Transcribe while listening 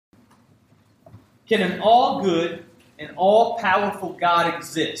Can an all-good and all-powerful God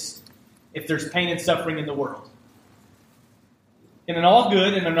exist if there's pain and suffering in the world? Can an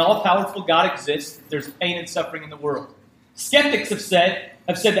all-good and an all-powerful God exist if there's pain and suffering in the world? Skeptics have said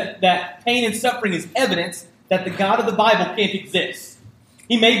that pain and suffering is evidence that the God of the Bible can't exist.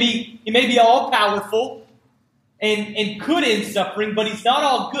 He may be all-powerful and could end suffering, but he's not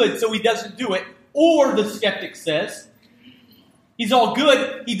all good, so he doesn't do it. Or, the skeptic says, he's all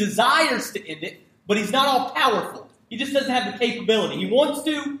good, he desires to end it, but he's not all-powerful. He just doesn't have the capability. He wants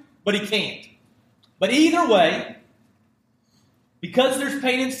to, but he can't. But either way, because there's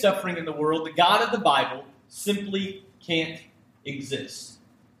pain and suffering in the world, the God of the Bible simply can't exist.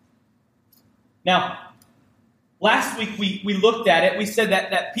 Now, last week we looked at it. We said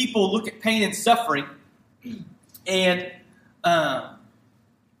that people look at pain and suffering and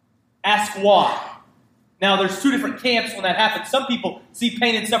ask why. Now, there's two different camps when that happens. Some people see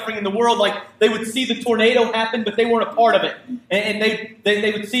pain and suffering in the world like they would see the tornado happen, but they weren't a part of it. And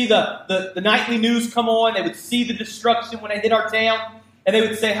they would see the nightly news come on. They would see the destruction when it hit our town. And they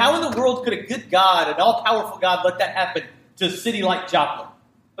would say, how in the world could a good God, an all-powerful God, let that happen to a city like Joplin?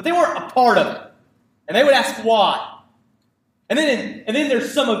 But they weren't a part of it. And they would ask why. And then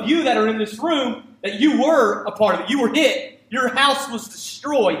there's some of you that are in this room that you were a part of it. You were hit. Your house was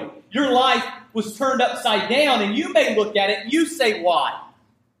destroyed. Your life was turned upside down. And you may look at it and you say, why?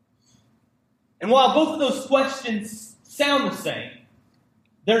 And while both of those questions sound the same,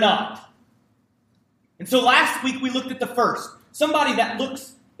 they're not. And so last week we looked at the first. Somebody that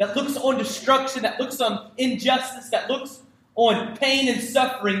looks on destruction, that looks on injustice, that looks on pain and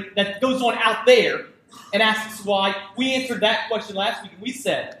suffering that goes on out there and asks why. We answered that question last week, and we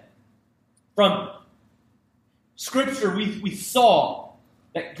said from Scripture we saw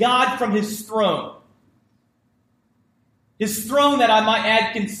that God from His throne that I might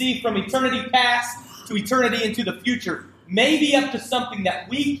add can see from eternity past to eternity into the future, may be up to something that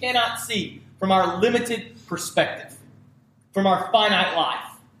we cannot see from our limited perspective, from our finite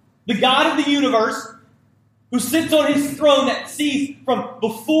life. The God of the universe, who sits on His throne that sees from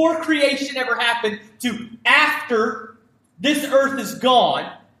before creation ever happened to after this earth is gone,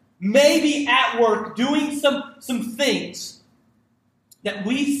 may be at work doing some things that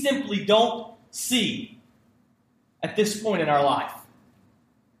we simply don't see at this point in our life.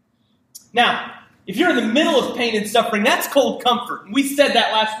 Now, if you're in the middle of pain and suffering, that's cold comfort. And we said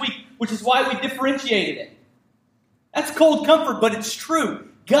that last week, which is why we differentiated it. That's cold comfort, but it's true.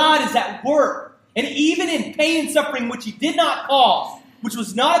 God is at work. And even in pain and suffering, which He did not cause, which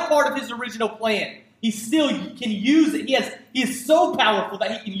was not a part of His original plan, He still can use it. He is so powerful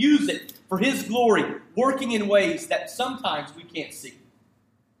that He can use it for His glory, working in ways that sometimes we can't see.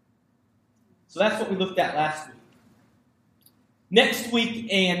 So that's what we looked at last week. Next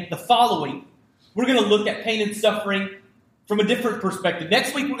week and the following, we're going to look at pain and suffering from a different perspective.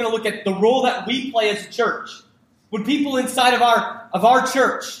 Next week, we're going to look at the role that we play as a church. When people inside of our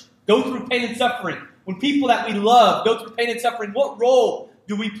church go through pain and suffering, when people that we love go through pain and suffering, what role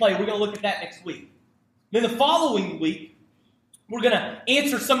do we play? We're going to look at that next week. Then the following week, we're going to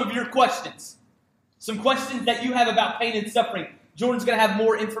answer some of your questions. Some questions that you have about pain and suffering. Jordan's going to have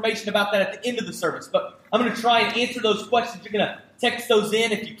more information about that at the end of the service. But I'm going to try and answer those questions. You're going to text those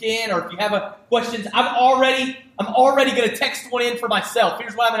in if you can, or if you have questions. I'm already going to text one in for myself.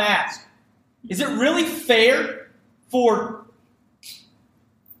 Here's what I'm going to ask. Is it really fair for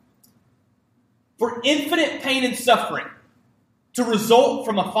infinite pain and suffering to result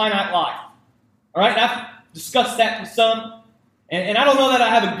from a finite life? All right, and I've discussed that with some, and I don't know that I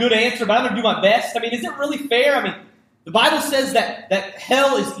have a good answer, but I'm going to do my best. I mean, is it really fair? I mean, the Bible says that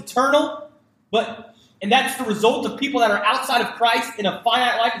hell is eternal, and that's the result of people that are outside of Christ in a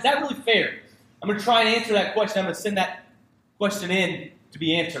finite life. Is that really fair? I'm going to try and answer that question. I'm going to send that question in to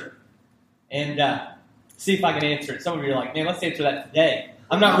be answered, and see if I can answer it. Some of you are like, man, let's answer that today.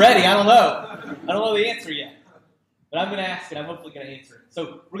 I'm not ready. I don't know the answer yet. But I'm going to ask it. I'm hopefully going to answer it.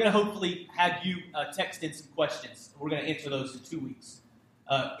 So we're going to hopefully have you text in some questions. We're going to answer those in 2 weeks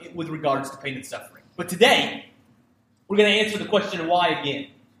with regards to pain and suffering. But today, we're going to answer the question why again.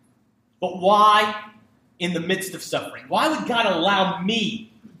 But why in the midst of suffering? Why would God allow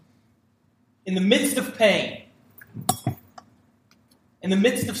me, in the midst of pain, in the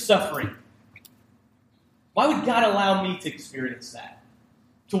midst of suffering, why would God allow me to experience that?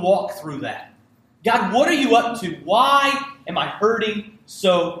 To walk through that? God, what are you up to? Why am I hurting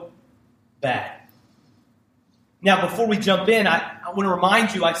so bad? Now, before we jump in, I want to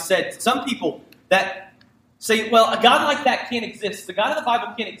remind you, I said some people that say, well, a God like that can't exist. The God of the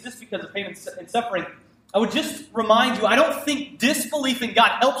Bible can't exist because of pain and suffering. I would just remind you, I don't think disbelief in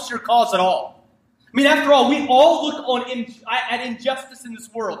God helps your cause at all. I mean, after all, we all look at injustice in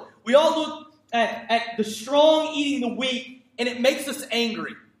this world. We all look at the strong eating the weak, and it makes us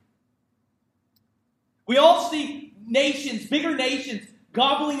angry. We all see nations, bigger nations,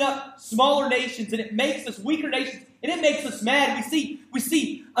 gobbling up smaller nations, and it makes us weaker nations, and it makes us mad. We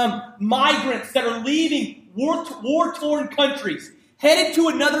see migrants that are leaving war-torn countries, headed to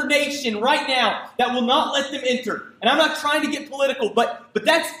another nation right now that will not let them enter. And I'm not trying to get political, but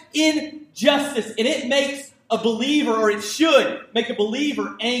that's injustice, and it makes a believer, or it should make a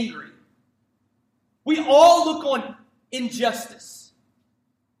believer, angry. We all look on injustice,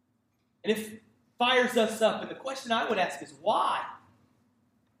 and it fires us up. And the question I would ask is, why?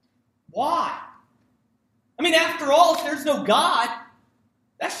 Why? I mean, after all, if there's no God,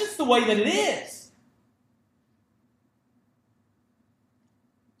 that's just the way that it is.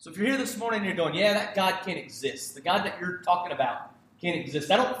 So if you're here this morning and you're going, yeah, that God can't exist, the God that you're talking about can't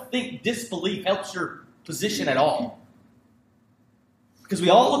exist, I don't think disbelief helps your position at all. Because we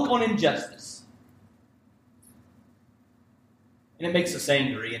all look on injustice. And it makes us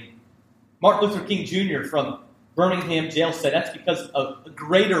angry. And Martin Luther King Jr. from Birmingham jail said that's because of a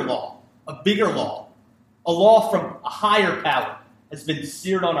greater law, a bigger law, a law from a higher power has been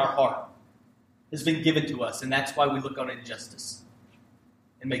seared on our heart, has been given to us, and that's why we look on injustice.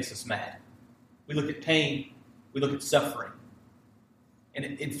 It makes us mad. We look at pain, we look at suffering, and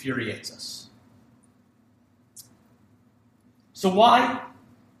it infuriates us. So why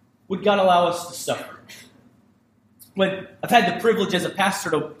would God allow us to suffer? When I've had the privilege as a pastor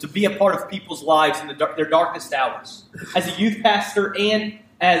to be a part of people's lives in their darkest hours, as a youth pastor and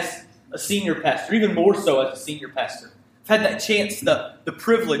as a senior pastor, even more so as a senior pastor. I've had that chance, the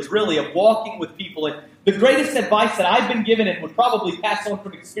privilege, really, of walking with people. And the greatest advice that I've been given and would probably pass on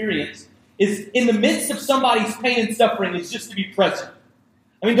from experience is, in the midst of somebody's pain and suffering, is just to be present.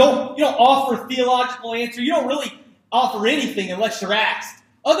 I mean, you don't offer a theological answer. You don't really offer anything unless you're asked.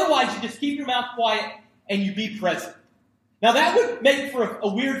 Otherwise, you just keep your mouth quiet and you be present. Now, that would make for a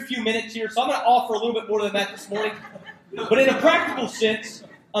weird few minutes here, so I'm going to offer a little bit more than that this morning. But in a practical sense,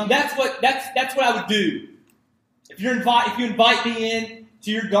 that's what I would do. If you invite me in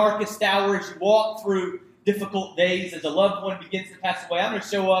to your darkest hour as you walk through difficult days, as a loved one begins to pass away, I'm going to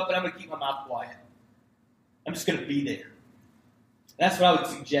show up and I'm going to keep my mouth quiet. I'm just going to be there. That's what I would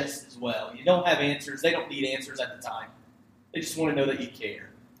suggest as well. You don't have answers. They don't need answers at the time. They just want to know that you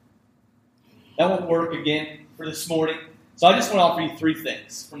care. That won't work again for this morning. So I just want to offer you three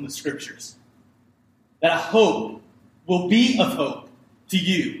things from the Scriptures that I hope will be of hope to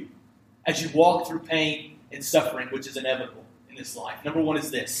you as you walk through pain and suffering, which is inevitable in this life. Number one is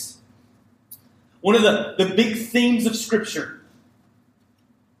this. One of the big themes of Scripture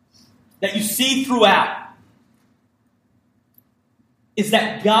that you see throughout is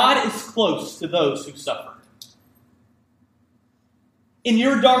that God is close to those who suffer. In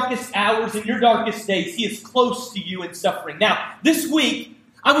your darkest hours, in your darkest days, He is close to you in suffering. Now, this week,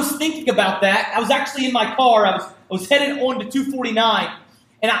 I was thinking about that. I was actually in my car. I was headed on to 249.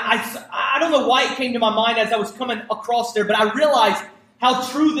 And I don't know why it came to my mind as I was coming across there, but I realized how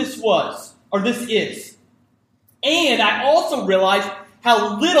true this was, or this is. And I also realized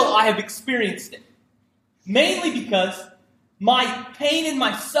how little I have experienced it. Mainly because my pain and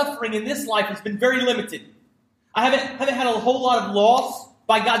my suffering in this life has been very limited. I haven't had a whole lot of loss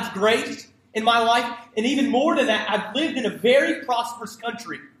by God's grace in my life. And even more than that, I've lived in a very prosperous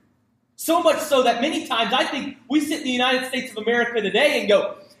country. So much so that many times I think we sit in the United States of America today and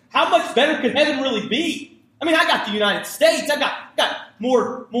go, how much better could heaven really be? I mean, I got the United States. I got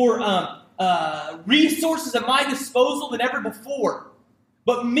more resources at my disposal than ever before.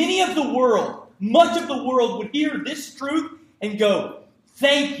 But much of the world would hear this truth and go,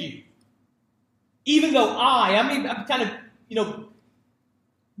 thank you. Even though I'm kind of,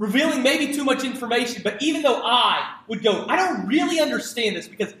 revealing maybe too much information, but even though I would go, I don't really understand this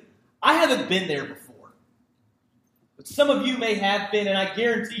because I haven't been there before. But some of you may have been, and I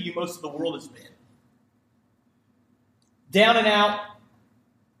guarantee you most of the world has been. Down and out,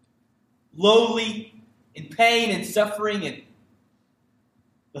 lowly, in pain and suffering, and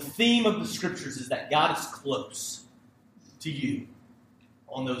the theme of the Scriptures is that God is close to you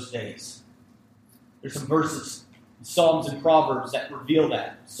on those days. There's some verses in Psalms and Proverbs that reveal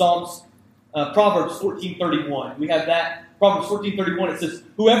that. Proverbs 14:31. We have that. Proverbs 14:31. It says,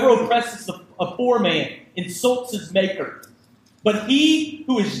 "Whoever oppresses a poor man insults his maker, but he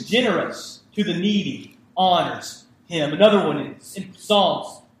who is generous to the needy honors him." Another one is in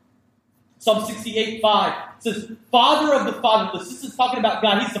Psalm 68:5. It says, "Father of the fatherless." This is talking about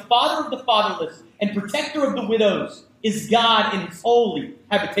God. He's the father of the fatherless and protector of the widows. is God in His holy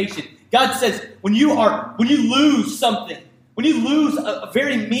habitation. God says when you lose something, when you lose a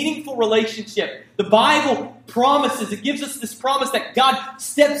very meaningful relationship, the Bible promises, it gives us this promise that God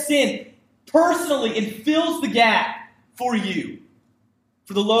steps in personally and fills the gap for you,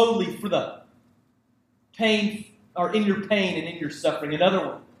 for the lowly, for the pain, or in your pain and in your suffering. Another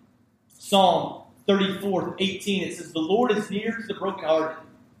one, Psalm 34:18, it says, "The Lord is near to the brokenhearted,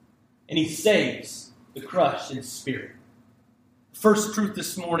 and He saves the crushed in spirit." The first truth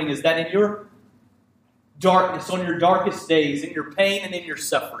this morning is that in your darkness, on your darkest days, in your pain and in your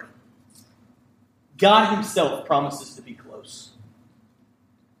suffering, God Himself promises to be close.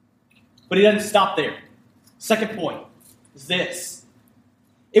 But He doesn't stop there. Second point is this.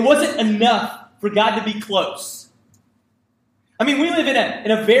 It wasn't enough for God to be close. I mean, we live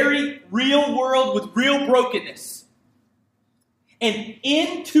in a very real world with real brokenness. And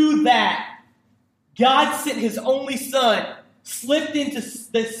into that, God sent His only Son, slipped into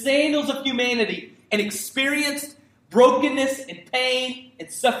the sandals of humanity, and experienced brokenness and pain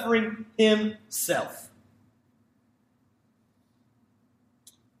and suffering Himself.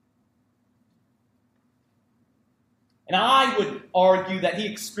 And I would argue that He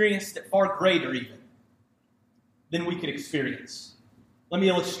experienced it far greater even than we could experience. Let me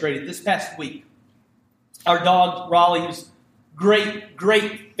illustrate it. This past week, our dog, Raleigh, who's great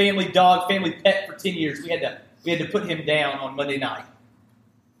family dog, family pet for 10 years, we had to put him down on Monday night.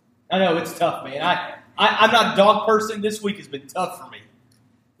 I know, it's tough, man. I'm not a dog person. This week has been tough for me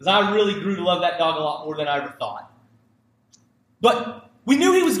because I really grew to love that dog a lot more than I ever thought. But we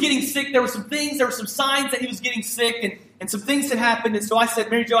knew he was getting sick. There were some signs that he was getting sick, and some things had happened. And so I said,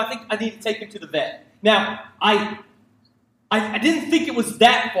 Mary Jo, I think I need to take him to the vet. Now, I didn't think it was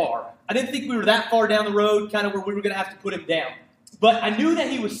that far. I didn't think we were that far down the road, kind of where we were going to have to put him down. But I knew that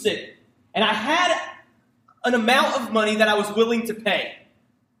he was sick. And I had an amount of money that I was willing to pay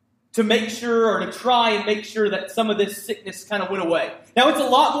to make sure, or to try and make sure that some of this sickness kind of went away. Now, it's a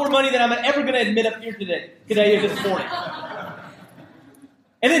lot more money than I'm ever going to admit up here today or this morning.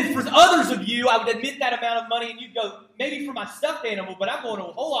 And then for others of you, I would admit that amount of money, and you'd go, maybe for my stuffed animal, but I'm going to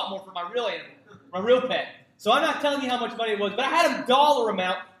a whole lot more for my real animal, my real pet. So I'm not telling you how much money it was, but I had a dollar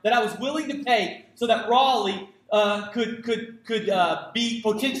amount that I was willing to pay so that Raleigh could be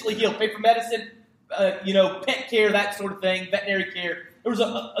potentially healed, pay for medicine, pet care, that sort of thing, veterinary care. There was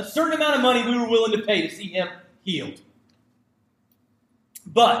a certain amount of money we were willing to pay to see him healed.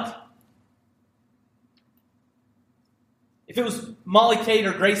 But if it was Molly Kate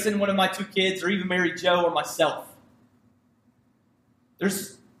or Grayson, one of my two kids, or even Mary Jo or myself,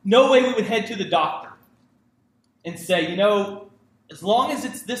 there's no way we would head to the doctor and say, as long as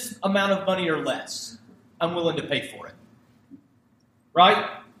it's this amount of money or less, I'm willing to pay for it. Right?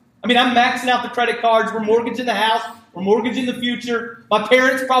 I mean, I'm maxing out the credit cards. We're mortgaging the house. We're mortgaging the future. My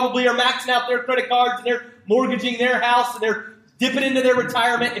parents probably are maxing out their credit cards, and they're mortgaging their house, and they're dipping into their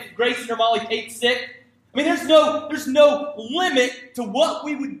retirement if Grayson or Molly Kate's sick. I mean, there's no limit to what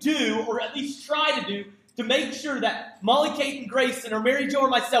we would do, or at least try to do, to make sure that Molly Kate and Grayson, or Mary Jo or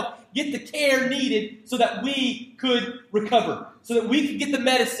myself, get the care needed so that we could recover, so that we could get the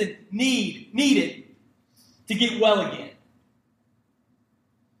medicine needed to get well again.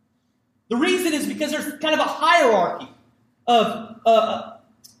 The reason is because there's kind of a hierarchy of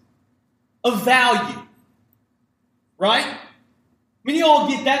value, right? I mean, you all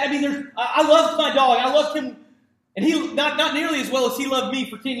get that. I mean, I loved my dog. I loved him, and he not nearly as well as he loved me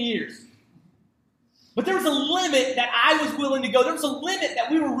for 10 years. But there was a limit that I was willing to go. There was a limit that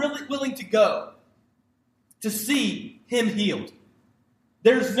we were really willing to go to see him healed.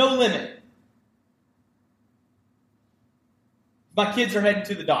 There's no limit. My kids are heading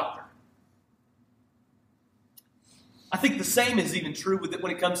to the doctor. I think the same is even true with it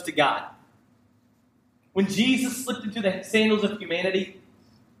when it comes to God. When Jesus slipped into the sandals of humanity,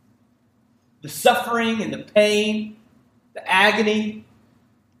 the suffering and the pain, the agony,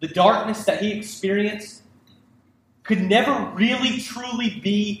 the darkness that he experienced could never really truly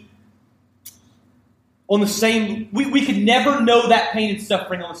be on the same... We could never know that pain and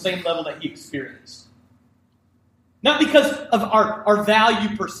suffering on the same level that he experienced. Not because of our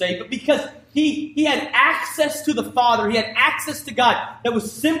value per se, but because he had access to the Father. He had access to God that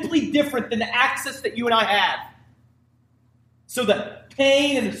was simply different than the access that you and I have. So the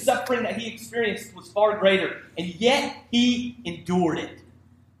pain and the suffering that he experienced was far greater, and yet he endured it.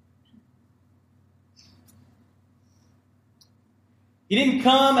 He didn't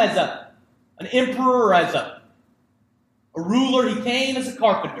come as an emperor or as a ruler. He came as a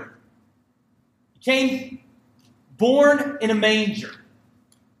carpenter. He came born in a manger.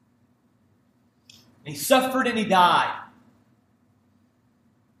 And he suffered and he died.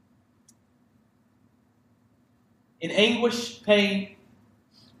 In anguish, pain,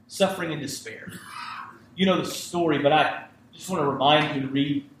 suffering, and despair. You know the story, but I just want to remind you to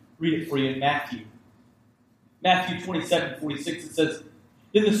read it for you in Matthew. Matthew 27:46, it says,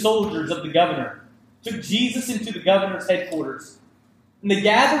 Then the soldiers of the governor took Jesus into the governor's headquarters, and they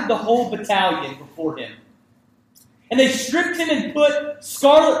gathered the whole battalion before him. And they stripped him and put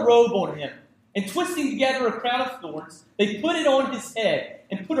scarlet robe on him, and twisting together a crown of thorns, they put it on his head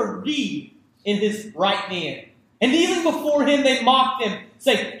and put a reed in his right hand. And kneeling before him, they mocked him,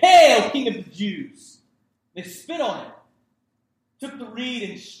 saying, Hail, King of the Jews! They spit on him, took the reed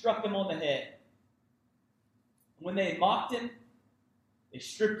and struck him on the head. When they had mocked him, they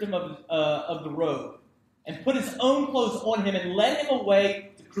stripped him of the robe and put his own clothes on him and led him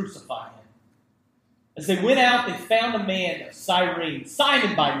away to crucify him. As they went out, they found a man of Cyrene,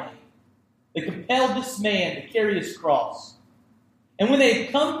 Simon by name. They compelled this man to carry his cross. And when they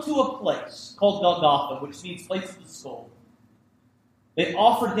had come to a place called Golgotha, which means place of the skull, they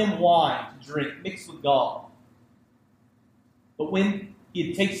offered him wine to drink mixed with gall. But when he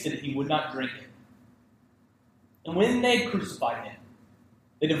had tasted it, he would not drink it. And when they had crucified him,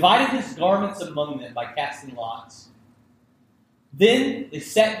 they divided his garments among them by casting lots. Then they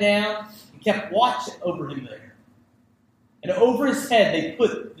sat down and kept watch over him there. And over his head they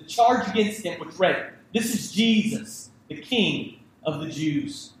put the charge against him, which read, This is Jesus, the King of the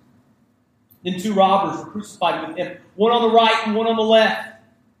Jews. Then two robbers were crucified with him, one on the right and one on the left.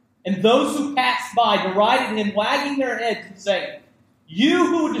 And those who passed by derided him, wagging their heads and saying, You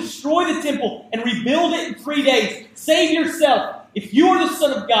who would destroy the temple and rebuild it in 3 days, save yourself. If you are the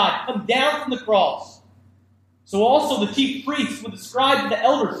Son of God, come down from the cross. So also the chief priests with the scribes and the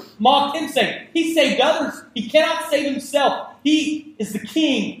elders mocked him, saying, He saved others. He cannot save himself. He is the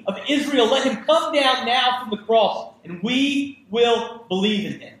King of Israel. Let him come down now from the cross, and we will believe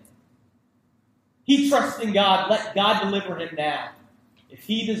in him. He trusts in God. Let God deliver him now, if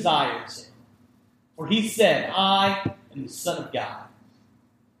he desires him. For he said, I am the Son of God.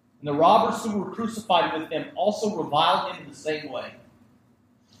 And the robbers who were crucified with him also reviled him in the same way.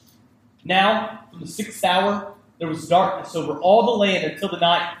 Now, from the 6th hour, there was darkness over all the land until the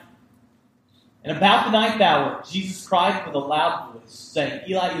night. And about the 9th hour, Jesus cried with a loud voice, saying,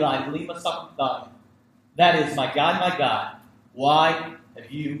 Eli, Eli, lema sabachthani. That is, my God, why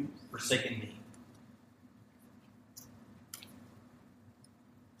have you forsaken me?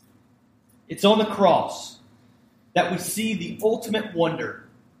 It's on the cross that we see the ultimate wonder.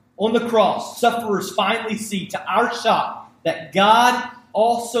 On the cross, sufferers finally see, to our shock, that God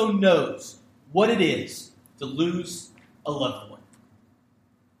also knows what it is to lose a loved one.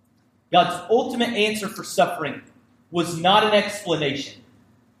 God's ultimate answer for suffering was not an explanation.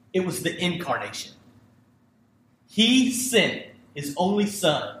 It was the incarnation. He sent his only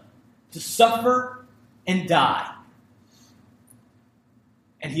Son to suffer and die.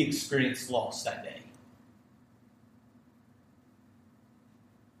 And he experienced loss that day.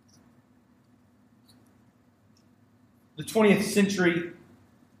 The 20th century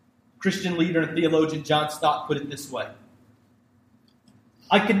Christian leader and theologian John Stott put it this way.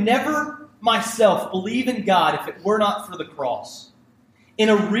 I could never myself believe in God if it were not for the cross. In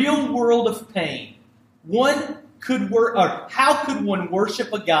a real world of pain, how could one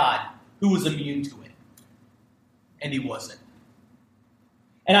worship a God who was immune to it? And he wasn't.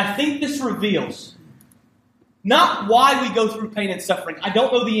 And I think this reveals not why we go through pain and suffering. I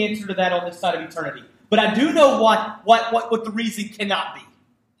don't know the answer to that on this side of eternity. But I do know what the reason cannot be.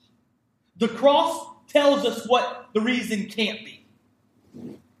 The cross tells us what the reason can't be.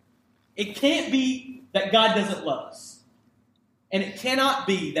 It can't be that God doesn't love us. And it cannot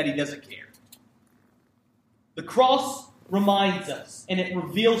be that he doesn't care. The cross reminds us and it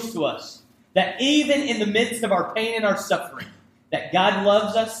reveals to us that even in the midst of our pain and our suffering, that God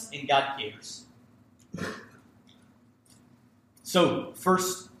loves us and God cares. So,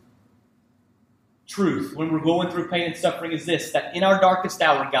 first truth when we're going through pain and suffering is this, that in our darkest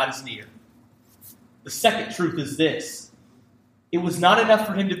hour, God is near. The second truth is this. It was not enough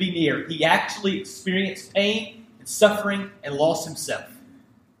for him to be near. He actually experienced pain and suffering and loss himself.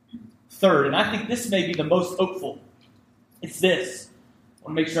 Third, and I think this may be the most hopeful, it's this. I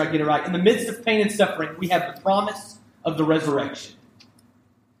want to make sure I get it right. In the midst of pain and suffering, we have the promise of the resurrection.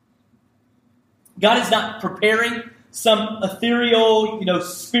 God is not preparing some ethereal,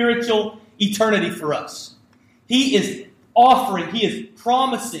 spiritual eternity for us. He is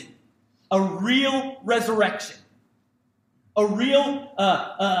promising a real resurrection. A real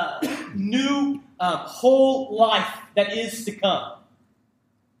new whole life that is to come.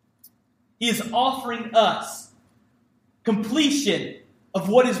 He is offering us completion of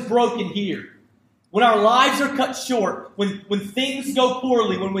what is broken here. When our lives are cut short, when things go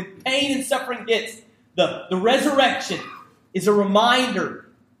poorly, when pain and suffering hits, the resurrection is a reminder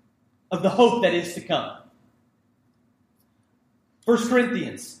of the hope that is to come. 1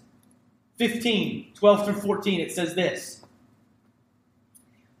 Corinthians 15, 12 through 14, it says this.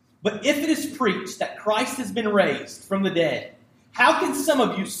 But if it is preached that Christ has been raised from the dead, how can some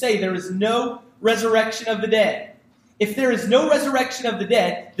of you say there is no resurrection of the dead? If there is no resurrection of the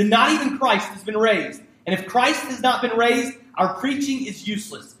dead, then not even Christ has been raised. And if Christ has not been raised, our preaching is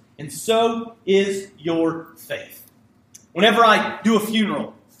useless, and so is your faith. Whenever I do a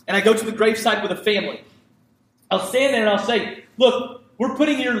funeral, and I go to the graveside with a family, I'll stand there and I'll say, look, we're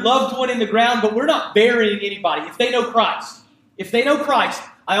putting your loved one in the ground, but we're not burying anybody if they know Christ. If they know Christ,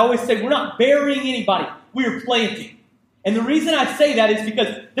 I always say we're not burying anybody, we are planting. And the reason I say that is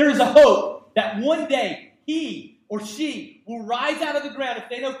because there is a hope that one day he or she will rise out of the ground, if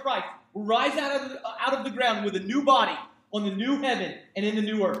they know Christ, will rise out of the ground with a new body on the new heaven and in the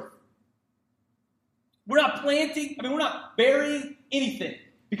new earth. We're not planting, we're not burying anything.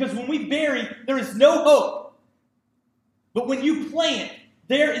 Because when we bury, there is no hope. But when you plant,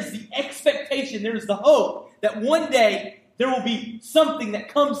 there is the expectation, there is the hope that one day there will be something that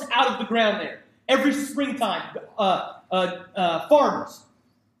comes out of the ground there. Every springtime, farmers,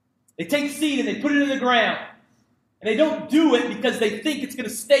 they take seed and they put it in the ground. And they don't do it because they think it's going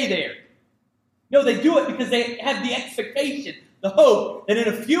to stay there. No, they do it because they have the expectation, the hope, that in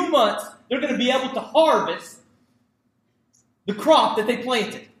a few months they're going to be able to harvest the crop that they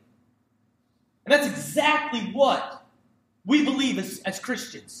planted. And that's exactly what we believe as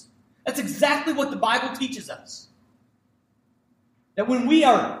Christians. That's exactly what the Bible teaches us. That when we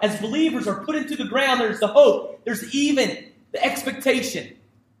are, as believers, are put into the ground, there's the hope. There's even the expectation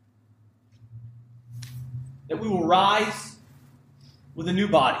that we will rise with a new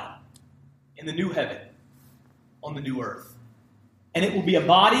body in the new heaven, on the new earth. And it will be a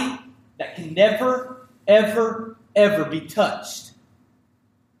body that can never, ever, ever be touched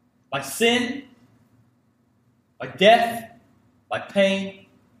by sin, by death, by pain,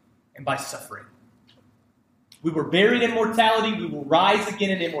 and by suffering. We were buried in mortality, we will rise again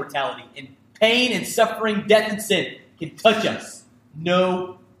in immortality. And pain and suffering, death and sin can touch us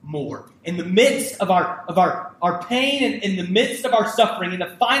no more. In the midst of our pain and in the midst of our suffering, in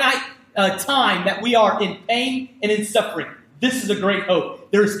the finite time that we are in pain and in suffering, this is a great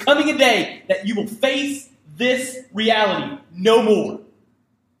hope. There is coming a day that you will face this reality no more.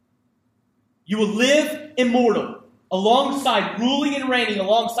 You will live immortal alongside, ruling and reigning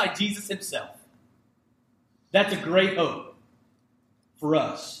alongside Jesus himself. That's a great hope for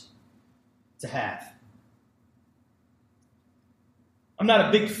us to have. I'm not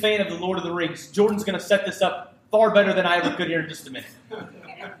a big fan of the Lord of the Rings. Jordan's going to set this up far better than I ever could here in just a minute.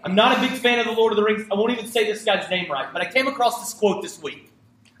 I'm not a big fan of the Lord of the Rings. I won't even say this guy's name right, but I came across this quote this week.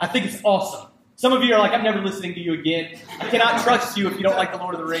 I think it's awesome. Some of you are like, I'm never listening to you again. I cannot trust you if you don't like the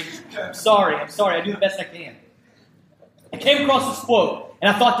Lord of the Rings. I'm sorry. I do the best I can. I came across this quote, and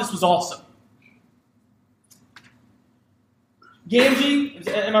I thought this was awesome. Gamgee,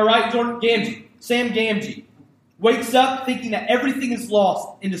 am I right, Jordan? Gamgee, Sam Gamgee, wakes up thinking that everything is lost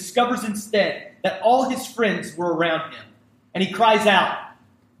and discovers instead that all his friends were around him. And he cries out,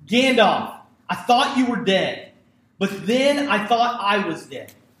 Gandalf, I thought you were dead, but then I thought I was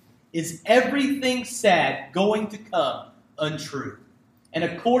dead. Is everything sad going to come untrue? And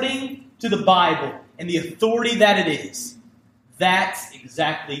according to the Bible and the authority that it is, that's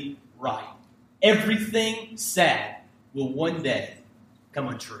exactly right. Everything sad will one day come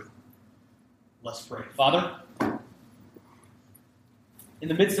untrue. Let's pray. Father, in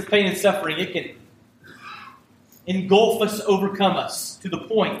the midst of pain and suffering, it can engulf us, overcome us to the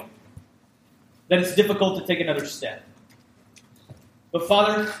point that it's difficult to take another step. But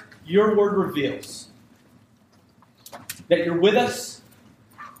Father, your word reveals that you're with us.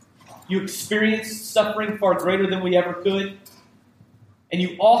 You experienced suffering far greater than we ever could. And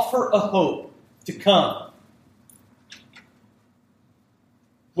you offer a hope to come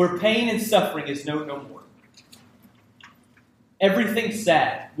where pain and suffering is no more. Everything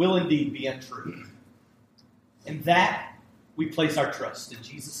sad will indeed be untrue. And that we place our trust in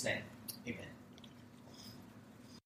Jesus' name.